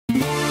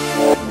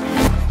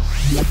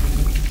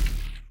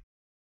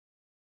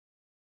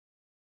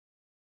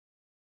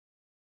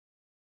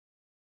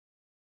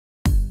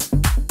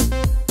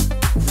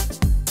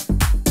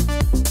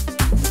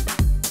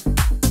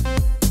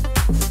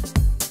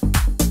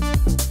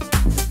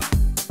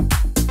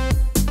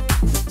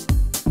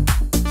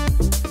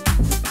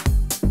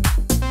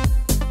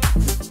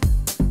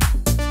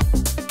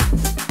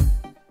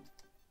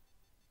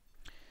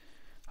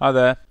Hi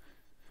there,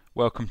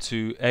 welcome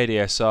to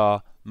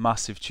ADSR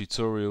Massive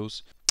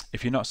Tutorials.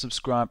 If you're not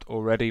subscribed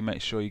already,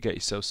 make sure you get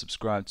yourself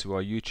subscribed to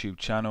our YouTube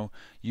channel,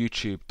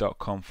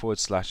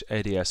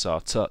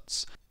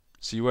 youtube.com/ADSRtuts,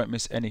 so you won't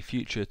miss any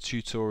future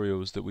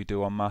tutorials that we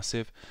do on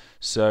Massive.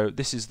 So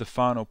this is the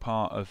final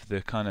part of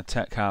the kind of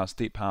tech house,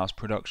 deep house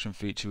production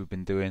feature we've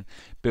been doing,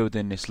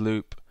 building this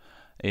loop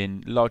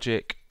in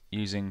Logic,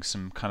 using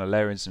some kind of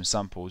layering some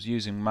samples,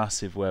 using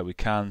Massive where we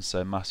can.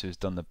 So Massive's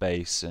done the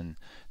bass and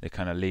the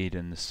kind of lead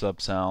and the sub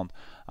sound,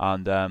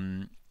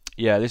 and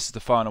yeah, this is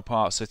the final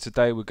part. So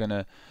today we're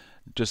gonna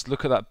just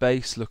look at that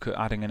bass, look at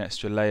adding an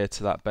extra layer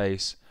to that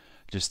bass,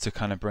 just to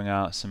kind of bring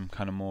out some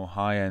kind of more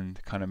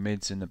high-end kind of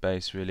mids in the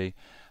bass really,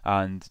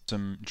 and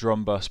some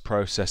drum bus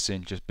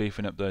processing, just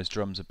beefing up those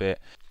drums a bit,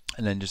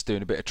 and then just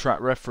doing a bit of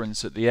track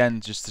reference at the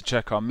end just to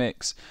check our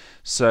mix.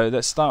 So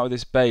let's start with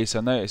this bass.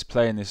 I know it's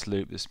playing this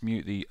loop. Let's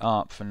mute the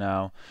ARP for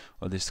now,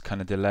 or this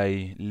kind of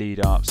delay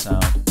lead ARP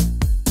sound.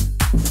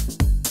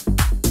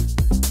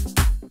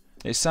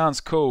 It sounds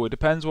cool. It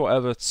depends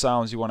whatever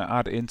sounds you want to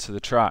add into the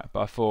track,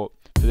 but I thought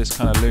for this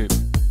kind of loop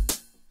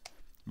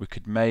we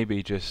could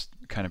maybe just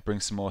kind of bring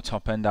some more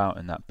top end out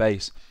in that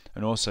bass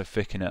and also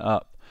thicken it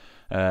up.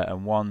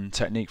 And one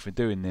technique for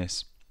doing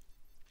this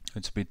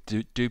would be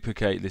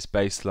duplicate this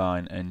bass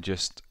line and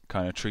just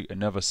kind of treat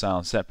another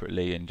sound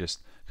separately and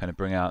just kind of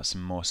bring out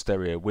some more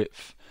stereo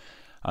width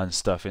and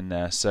stuff in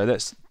there. So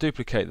let's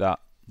duplicate that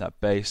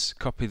bass,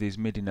 copy these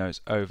MIDI notes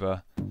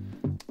over,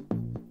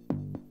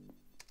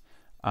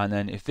 and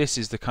then if this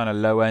is the kind of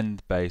low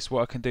end bass,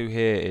 what I can do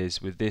here is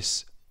with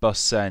this bus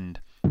send,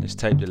 this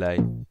tape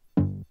delay,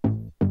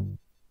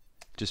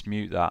 just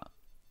mute that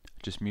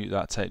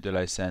tape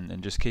delay send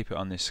and just keep it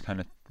on this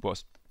kind of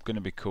what's going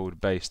to be called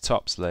bass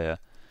tops layer.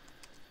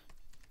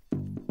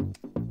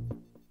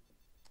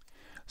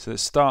 So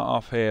let's start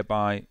off here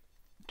by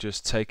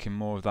just taking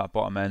more of that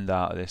bottom end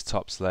out of this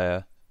tops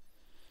layer.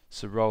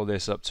 So roll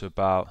this up to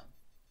about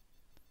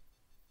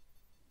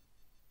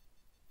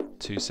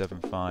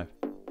 275.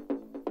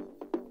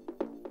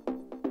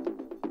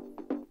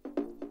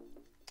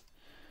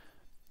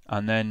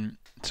 And then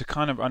to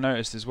kind of, I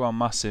noticed as well,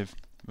 Massive,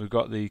 we've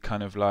got the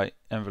kind of like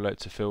envelope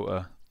to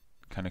filter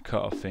kind of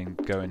cut off thing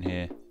going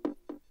here. We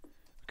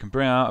can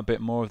bring out a bit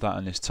more of that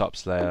on this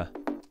tops layer.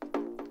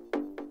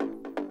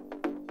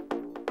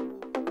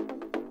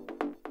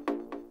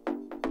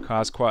 It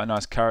has quite a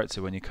nice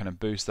character when you kind of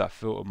boost that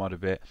filter mod a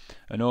bit.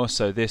 And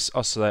also this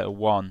oscillator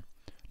 1,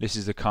 this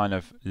is the kind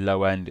of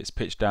low end, it's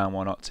pitched down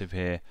 1 octave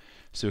here.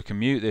 So we can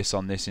mute this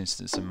on this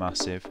instance of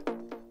Massive.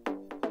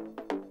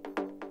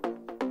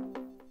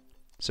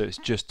 So it's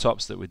just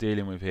tops that we're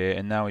dealing with here,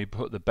 and now we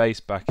put the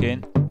bass back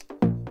in.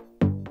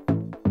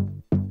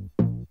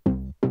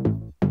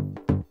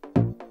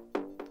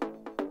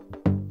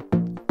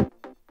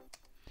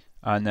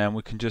 And then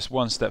we can just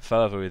one step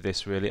further with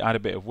this really, add a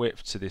bit of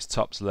width to this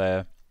tops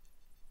layer,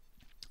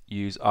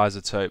 use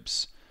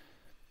Isotopes,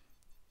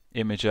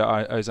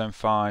 Imager, Ozone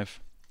 5,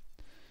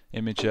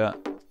 Imager,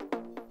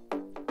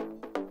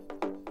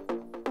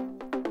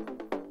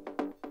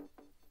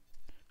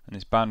 and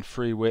this band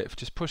free width,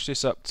 just push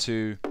this up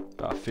to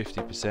about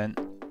 50%,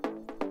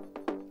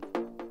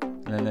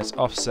 and then let's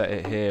offset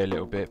it here a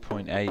little bit,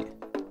 0.8.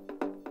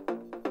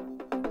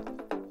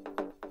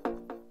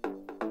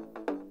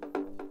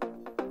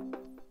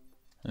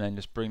 And then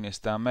just bring this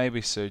down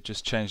maybe, so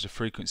just change the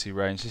frequency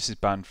range. This is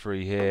band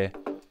free here,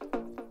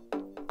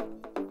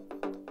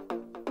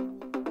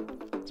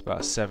 it's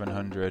about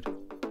 700.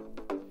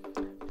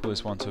 Pull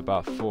this one to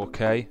about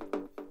 4K.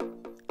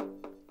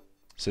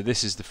 So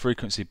this is the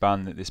frequency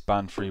band that this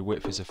band free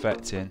width is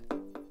affecting,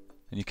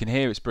 and you can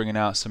hear it's bringing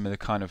out some of the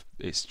kind of,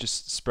 it's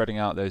just spreading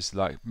out those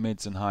like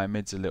mids and high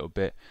mids a little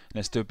bit. And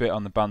let's do a bit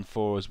on the band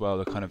 4 as well,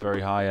 the kind of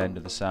very high end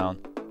of the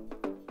sound.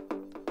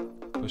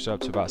 Push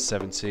up to about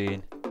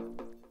 17,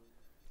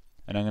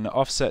 and I'm going to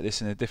offset this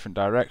in a different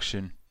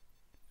direction.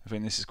 I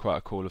think this is quite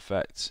a cool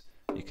effect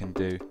you can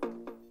do.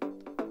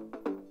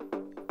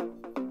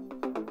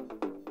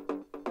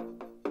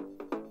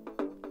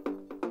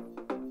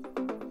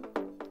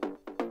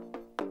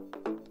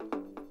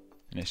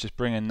 And it's just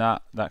bringing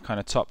that kind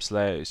of tops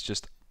layer, it's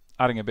just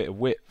adding a bit of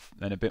width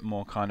and a bit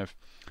more kind of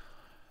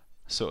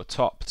sort of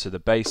top to the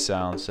bass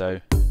sound.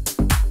 So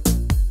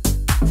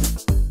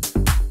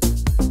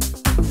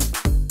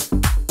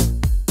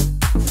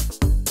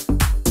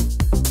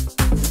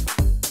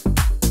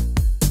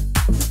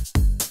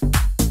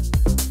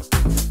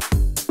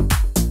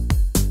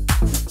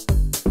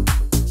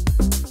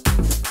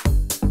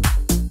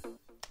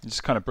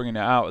just kind of bringing it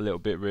out a little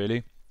bit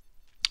really.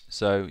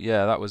 So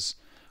yeah, that was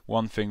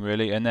one thing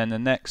really. And then the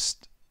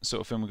next sort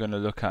of thing we're going to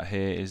look at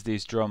here is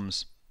these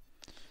drums.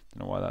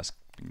 Don't know why that's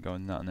been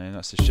going that name,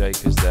 that's the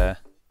shakers there.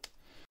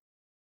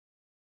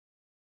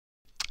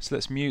 So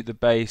let's mute the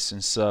bass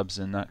and subs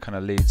and that kind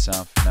of lead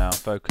sound for now,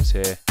 focus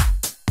here.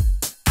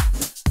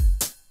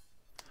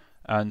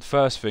 And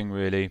first thing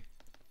really,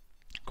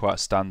 quite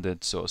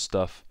standard sort of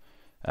stuff,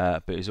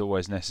 but is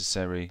always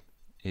necessary,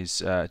 is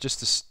just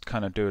to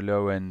kind of do a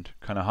low end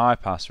kind of high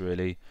pass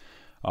really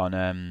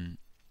on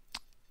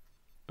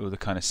all the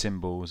kind of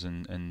cymbals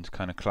and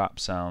kind of clap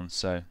sounds.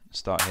 So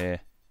start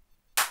here,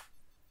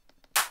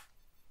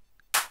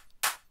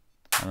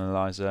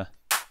 analyzer,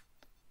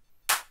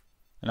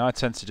 and I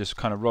tend to just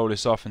kind of roll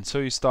this off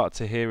until you start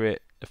to hear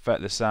it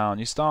affect the sound.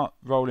 You start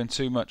rolling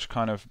too much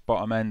kind of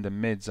bottom end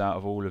and mids out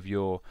of all of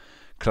your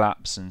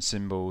claps and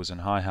cymbals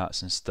and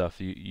hi-hats and stuff,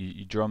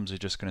 your drums are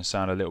just going to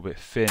sound a little bit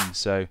thin.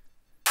 So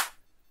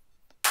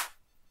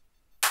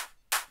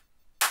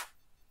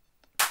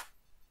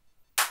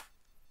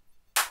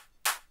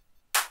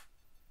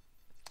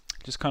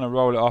just kind of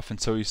roll it off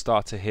until you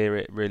start to hear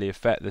it really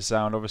affect the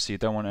sound. Obviously you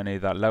don't want any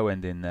of that low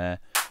end in there,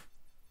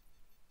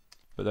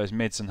 but those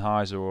mids and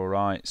highs are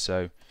alright.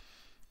 So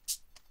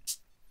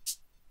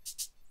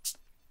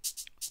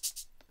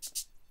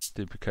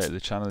duplicate the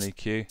channel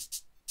EQ.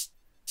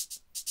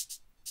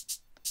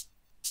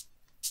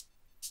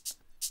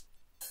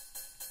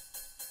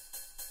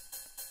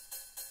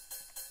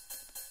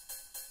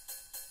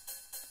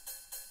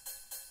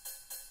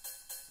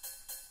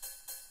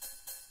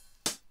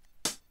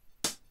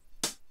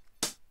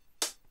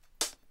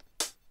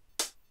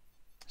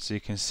 So you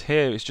can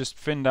hear it's just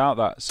thinned out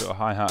that sort of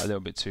hi-hat a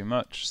little bit too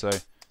much. So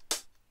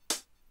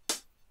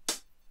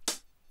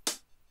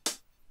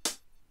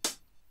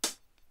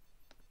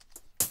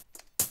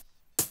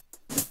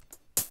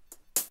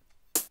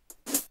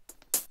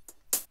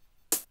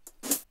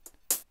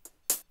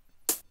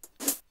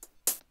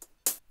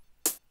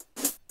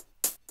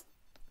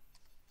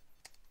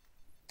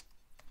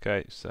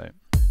okay, so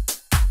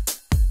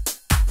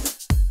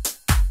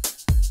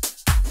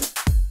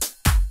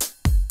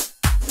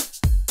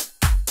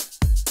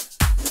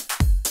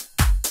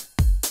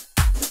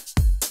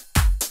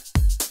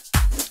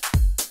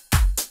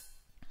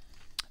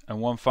and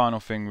one final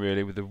thing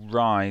really with the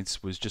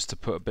rides was just to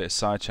put a bit of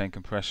sidechain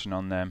compression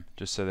on them,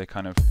 just so they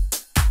kind of,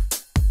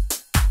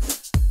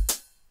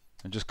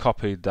 and just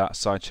copied that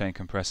sidechain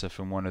compressor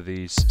from one of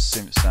these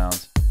synth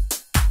sounds.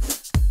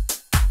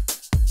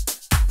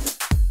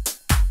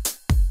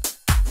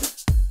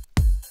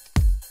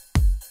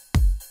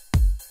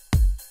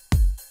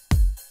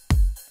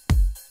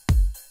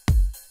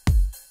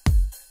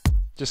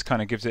 Just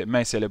kind of gives it,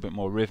 makes it a little bit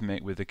more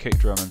rhythmic with the kick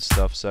drum and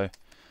stuff. So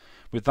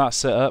with that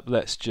set up,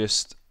 let's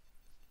just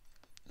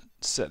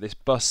set this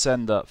bus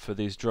send up for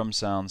these drum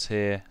sounds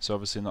here. So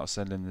obviously not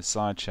sending the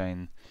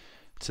sidechain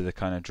to the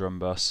kind of drum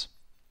bus.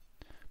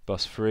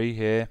 Bus 3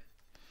 here.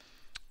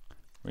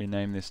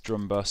 Rename this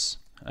drum bus,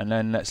 and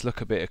then let's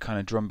look a bit of kind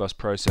of drum bus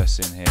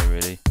processing here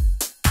really.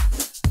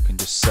 You can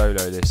just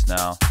solo this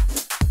now.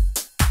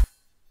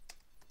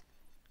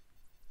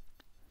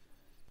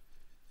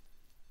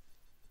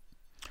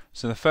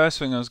 So the first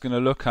thing I was going to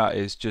look at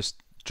is just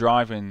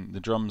driving the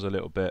drums a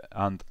little bit,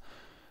 and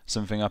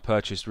something I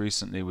purchased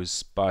recently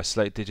was by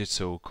Slate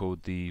Digital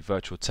called the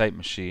Virtual Tape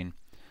Machine,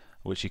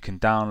 which you can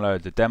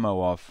download the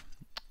demo of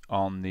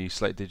on the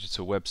Slate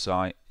Digital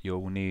website.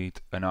 You'll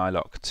need an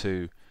iLok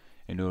 2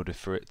 in order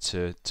for it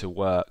to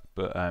work,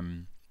 but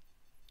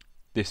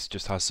this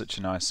just has such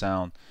a nice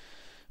sound.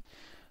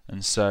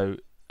 And so,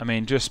 I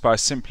mean, just by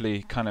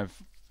simply kind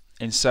of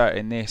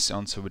inserting this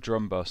onto a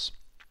drum bus,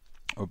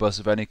 or a bus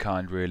of any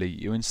kind really,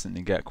 you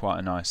instantly get quite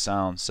a nice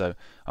sound. So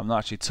I've not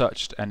actually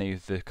touched any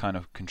of the kind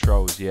of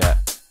controls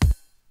yet.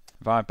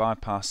 If I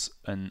bypass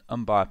and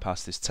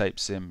unbypass this tape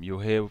sim, you'll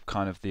hear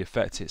kind of the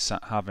effect it's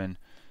having.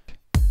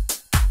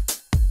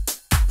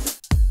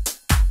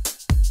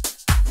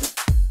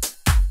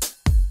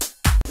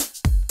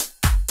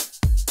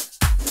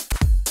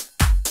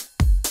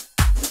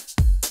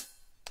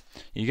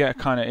 You get a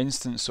kind of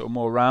instant sort of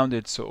more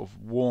rounded sort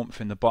of warmth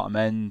in the bottom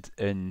end,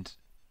 and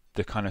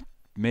the kind of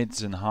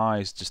mids and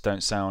highs just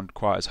don't sound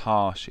quite as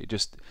harsh. It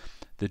just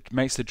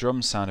makes the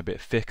drums sound a bit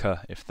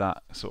thicker, if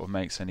that sort of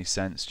makes any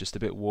sense, just a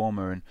bit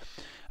warmer. And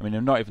I mean,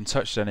 I've not even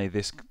touched any of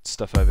this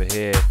stuff over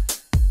here.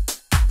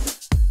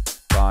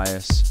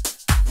 Bias.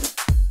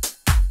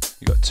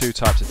 You've got two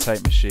types of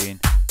tape machine,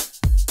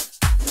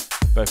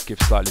 both give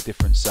slightly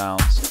different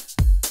sounds.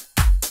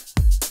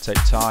 Tape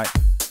type,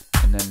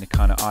 and then the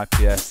kind of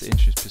IPS, the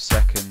inches per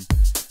second,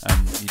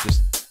 and you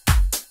just,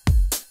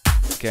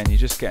 again, you're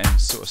just getting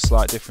sort of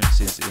slight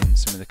differences in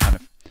some of the kind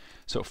of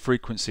sort of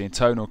frequency and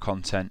tonal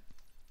content,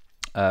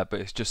 but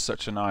it's just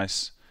such a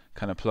nice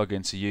kind of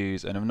plug-in to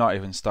use, and I've not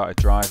even started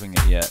driving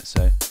it yet.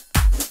 So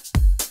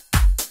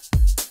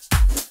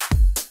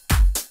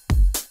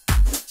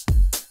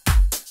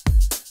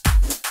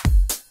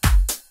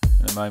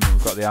at the moment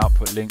we've got the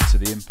output linked to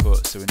the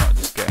input, so we're not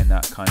just getting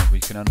that kind of,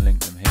 we can unlink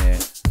them here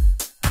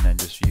and then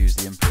just use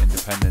the input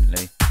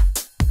independently.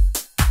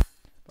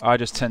 I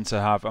just tend to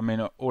have, I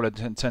mean, all I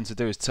tend to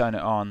do is turn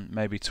it on,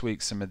 maybe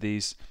tweak some of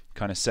these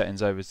kind of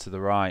settings over to the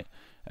right,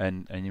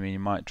 and you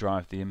might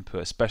drive the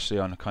input, especially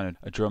on a kind of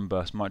a drum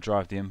bus, might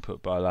drive the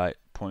input by like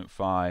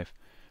 0.5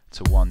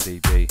 to 1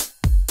 dB.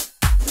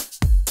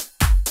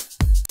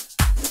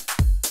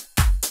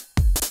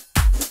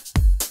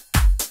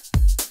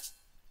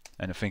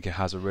 And I think it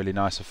has a really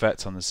nice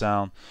effect on the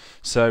sound.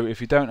 So if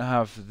you don't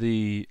have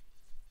the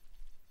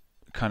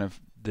kind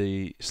of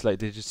the Slate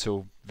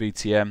Digital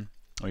VTM,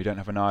 or you don't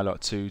have an iLot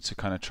 2 to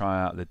kind of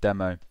try out the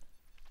demo,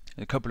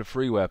 a couple of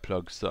freeware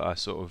plugs that I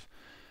sort of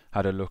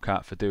had a look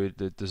at for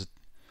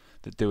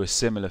that do a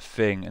similar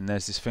thing. And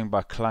there's this thing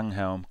by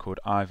Klanghelm called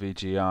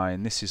IVGI,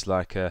 and this is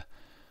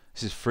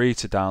free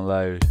to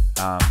download.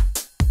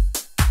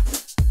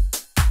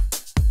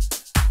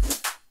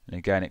 And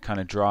again, it kind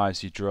of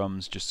drives your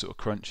drums, just sort of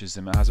crunches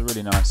them. It has a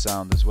really nice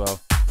sound as well.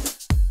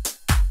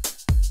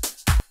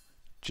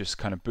 Just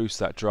kind of boosts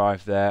that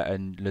drive there,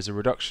 and there's a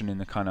reduction in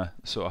the kind of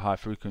sort of high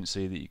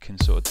frequency that you can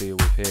sort of deal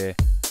with here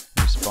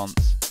in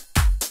response.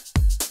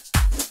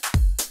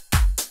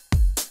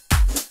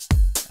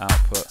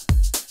 Output.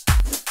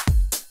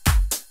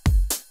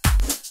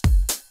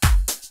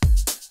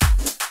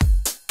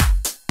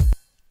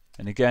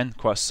 And again,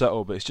 quite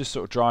subtle, but it's just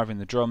sort of driving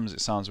the drums. It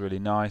sounds really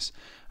nice.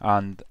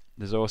 And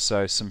there's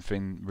also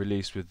something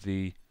released with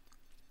the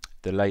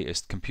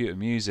latest computer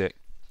music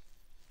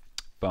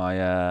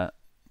by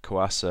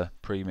Coasa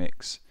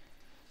Premix.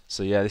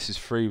 So yeah, this is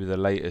free with the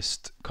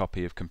latest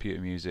copy of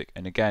computer music.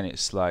 And again,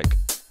 it's like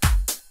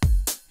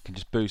you can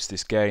just boost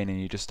this gain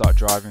and you just start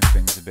driving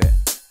things a bit.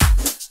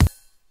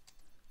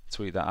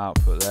 Tweak that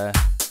output there.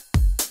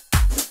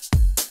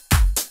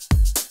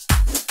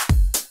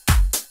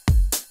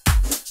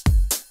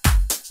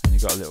 And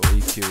you've got a little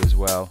EQ as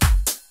well.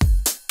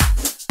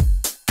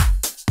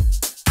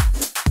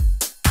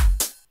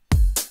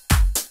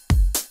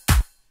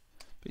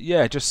 But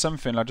yeah, just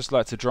something I just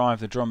like to drive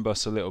the drum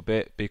bus a little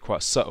bit, be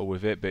quite subtle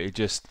with it, but it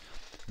just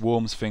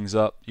warms things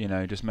up, you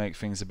know, just make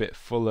things a bit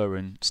fuller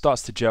and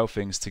starts to gel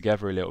things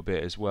together a little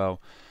bit as well.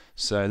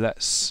 So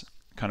let's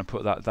kind of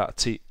put that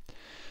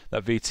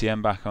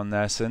VTM back on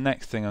there. So the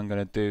next thing I'm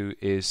going to do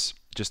is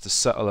just a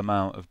subtle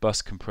amount of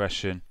bus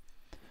compression,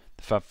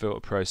 the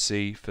FabFilter Pro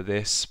C for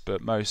this, but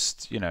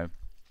most, you know,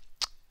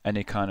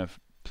 any kind of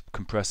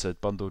compressor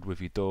bundled with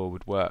your DAW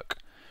would work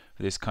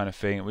for this kind of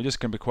thing. And we're just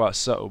going to be quite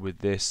subtle with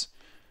this,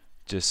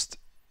 just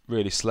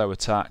really slow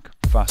attack,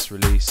 fast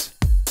release.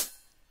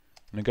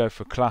 I'm going to go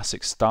for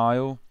classic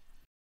style,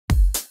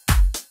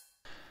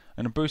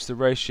 and I boost the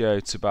ratio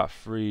to about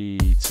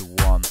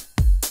 3:1.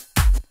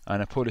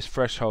 And I pull this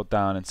threshold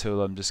down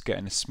until I'm just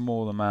getting a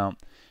small amount,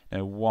 you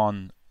know,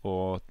 1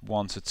 or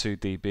 1 to 2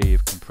 dB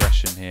of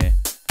compression here.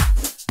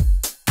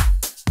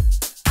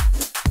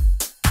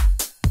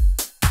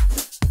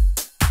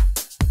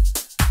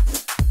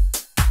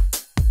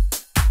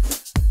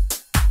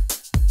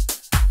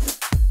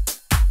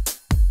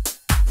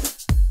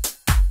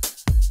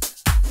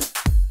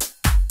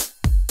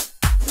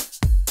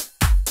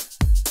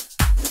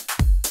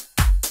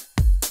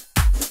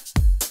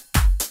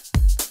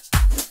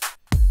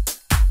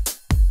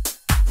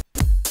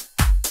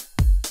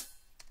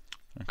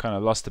 Kind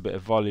of lost a bit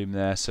of volume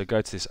there, so go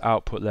to this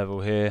output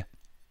level here,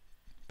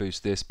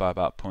 boost this by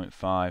about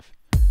 0.5.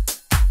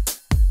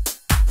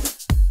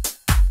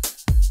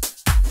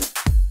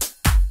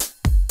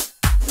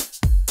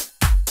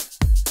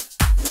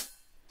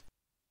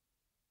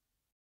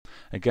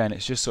 Again,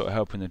 it's just sort of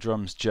helping the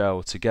drums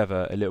gel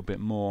together a little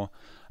bit more.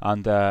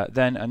 And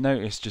then I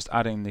noticed just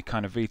adding the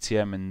kind of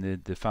VTM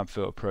and the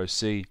FabFilter Pro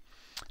C,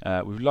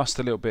 we've lost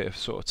a little bit of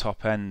sort of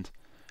top end,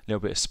 little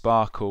bit of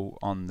sparkle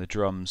on the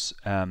drums,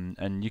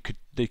 and you could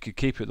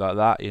keep it like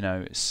that, you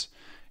know,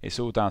 it's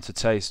all down to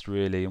taste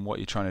really and what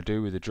you're trying to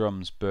do with the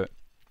drums. But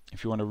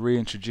if you want to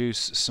reintroduce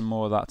some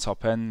more of that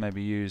top end,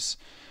 maybe use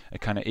a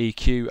kind of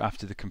EQ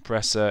after the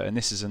compressor. And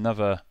this is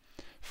another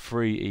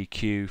free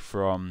EQ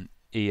from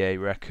EA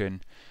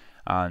Reckon,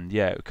 and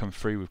yeah, it would come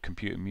free with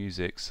computer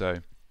music, so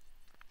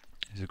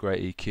it's a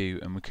great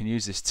EQ. And we can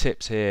use this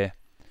tips here,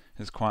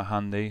 it's quite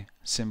handy,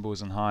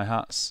 cymbals and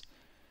hi-hats.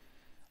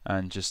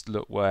 And just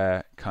look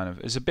where kind of,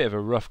 it's a bit of a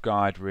rough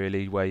guide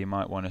really, where you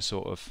might want to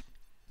sort of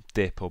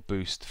dip or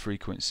boost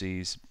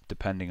frequencies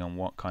depending on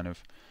what kind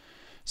of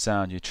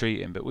sound you're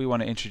treating. But we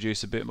want to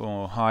introduce a bit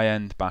more high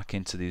end back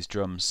into these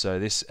drums, so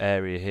this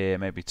area here,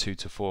 maybe 2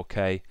 to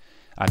 4K,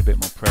 add a bit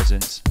more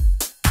presence.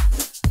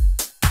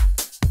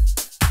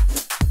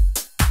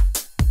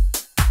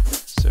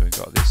 So we've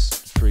got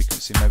this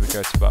frequency, maybe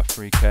go to about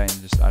 3K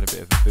and just add a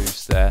bit of a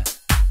boost there.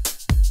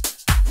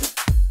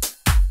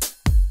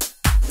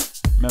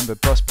 Remember,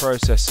 bus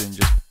processing,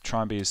 just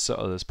try and be as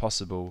subtle as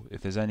possible. If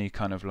there's any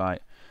kind of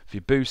like, if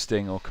you're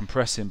boosting or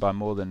compressing by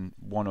more than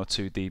 1 or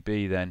 2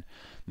 dB, then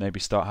maybe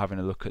start having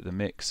a look at the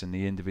mix and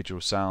the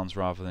individual sounds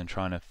rather than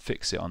trying to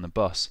fix it on the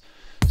bus.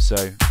 So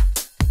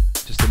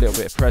just a little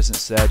bit of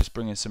presence there, just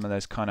bringing some of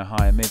those kind of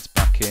higher mids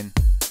back in.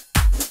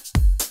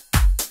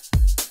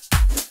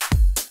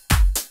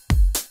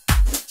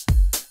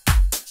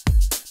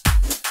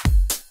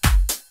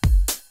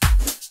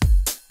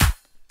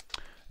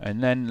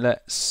 And then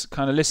let's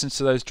kind of listen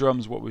to those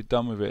drums, what we've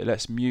done with it.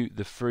 Let's mute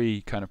the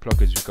free kind of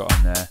plugins we've got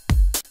on there.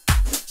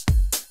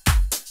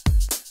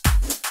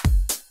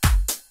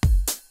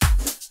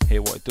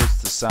 Hear what it does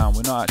to the sound.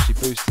 We're not actually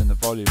boosting the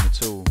volume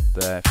at all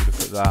there, if you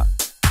look at that.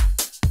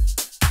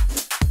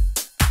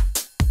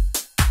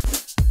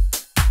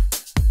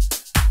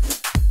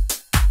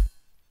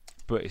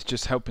 but it's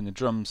just helping the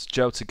drums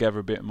gel together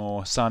a bit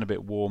more, sound a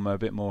bit warmer, a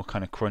bit more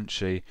kind of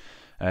crunchy,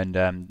 and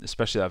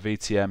especially that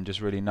VTM just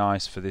really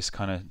nice for this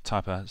kind of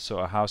type of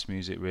sort of house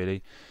music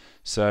really.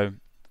 So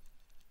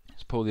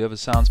let's pull the other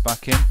sounds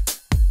back in.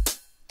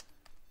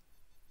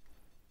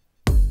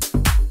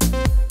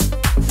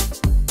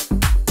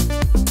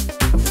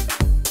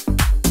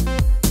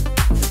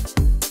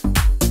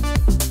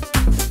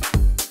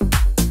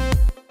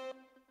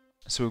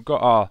 So we've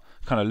got our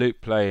kind of loop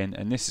playing,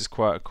 and this is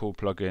quite a cool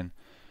plugin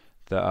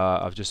that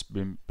I've just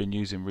been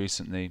using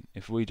recently.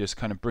 If we just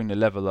kind of bring the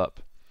level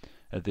up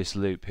of this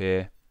loop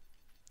here,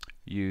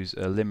 use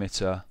a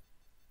limiter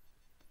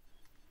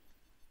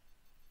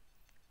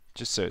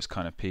just so it's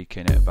kind of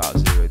peaking at about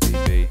 0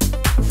 dB,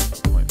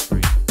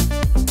 0.3.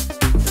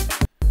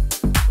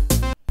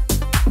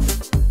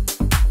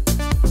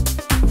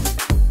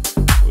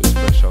 Put the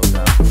threshold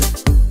down.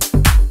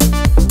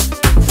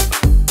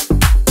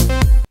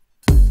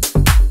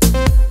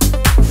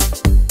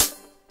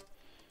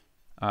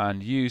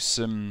 And use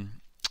some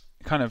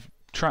kind of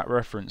track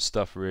reference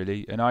stuff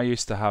really. And I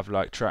used to have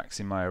like tracks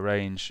in my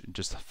arrange,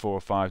 just 4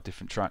 or 5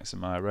 different tracks in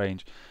my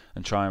arrange,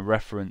 and try and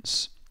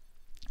reference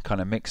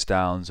kind of mix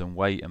downs and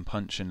weight and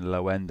punch in the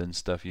low end and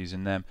stuff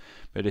using them.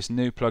 But this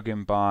new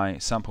plugin by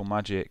Sample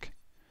Magic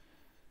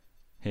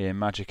here,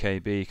 Magic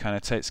AB, kind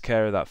of takes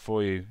care of that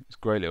for you. It's a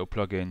great little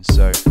plugin.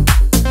 So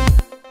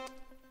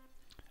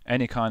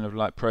any kind of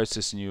like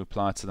processing you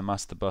apply to the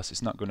master bus,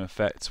 it's not going to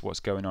affect what's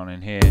going on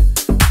in here.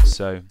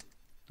 So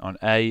on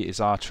A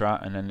is our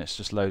track, and then let's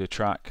just load a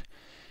track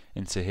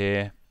into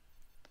here,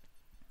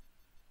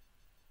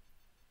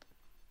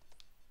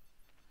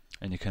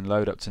 and you can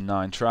load up to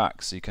 9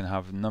 tracks, so you can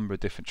have a number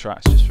of different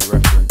tracks just for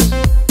reference.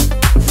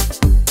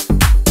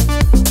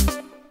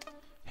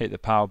 Hit the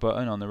power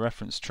button on the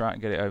reference track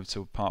and get it over to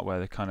a part where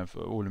the kind of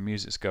all the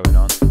music's going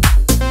on. You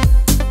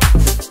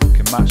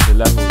can match the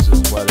levels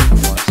as well if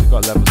you want, so you've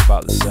got levels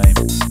about the same.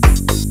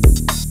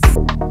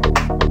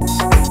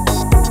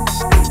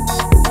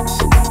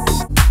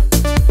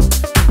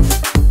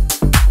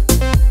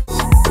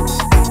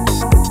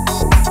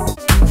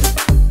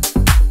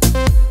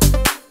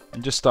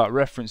 Just start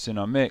referencing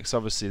our mix.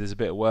 Obviously there's a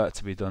bit of work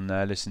to be done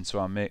there. Listen to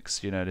our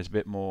mix, you know, there's a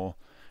bit more,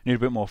 need a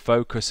bit more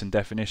focus and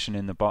definition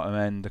in the bottom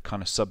end. The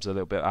kind of subs are a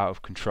little bit out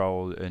of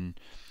control, and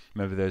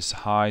maybe those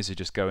highs are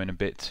just going a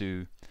bit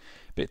too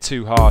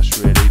harsh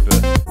really.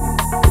 But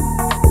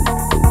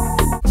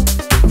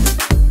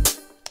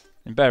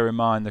and bear in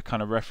mind the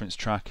kind of reference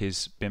track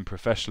has been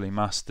professionally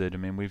mastered. I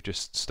mean, we've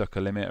just stuck a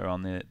limiter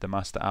on the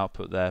master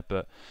output there,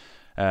 but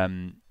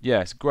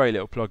yeah, it's a great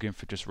little plugin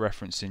for just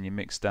referencing your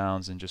mix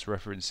downs and just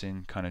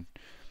referencing kind of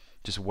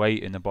just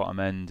weight in the bottom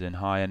end and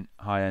high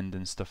end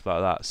and stuff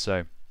like that.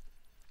 So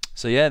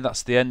yeah,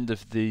 that's the end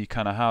of the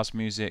kind of house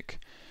music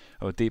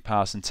or deep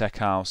house and tech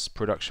house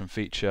production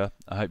feature.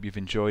 I hope you've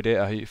enjoyed it.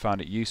 I hope you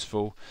found it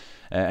useful.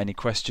 Any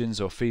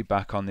questions or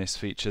feedback on this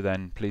feature,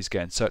 then please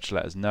get in touch,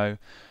 let us know,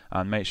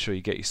 and make sure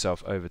you get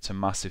yourself over to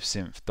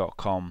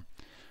massivesynth.com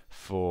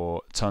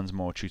for tons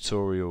more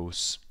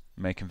tutorials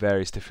making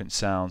various different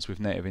sounds with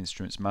Native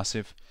Instruments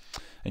Massive.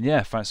 And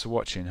yeah, thanks for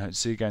watching. Hope to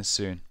see you again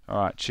soon.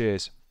 Alright,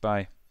 cheers,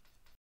 bye.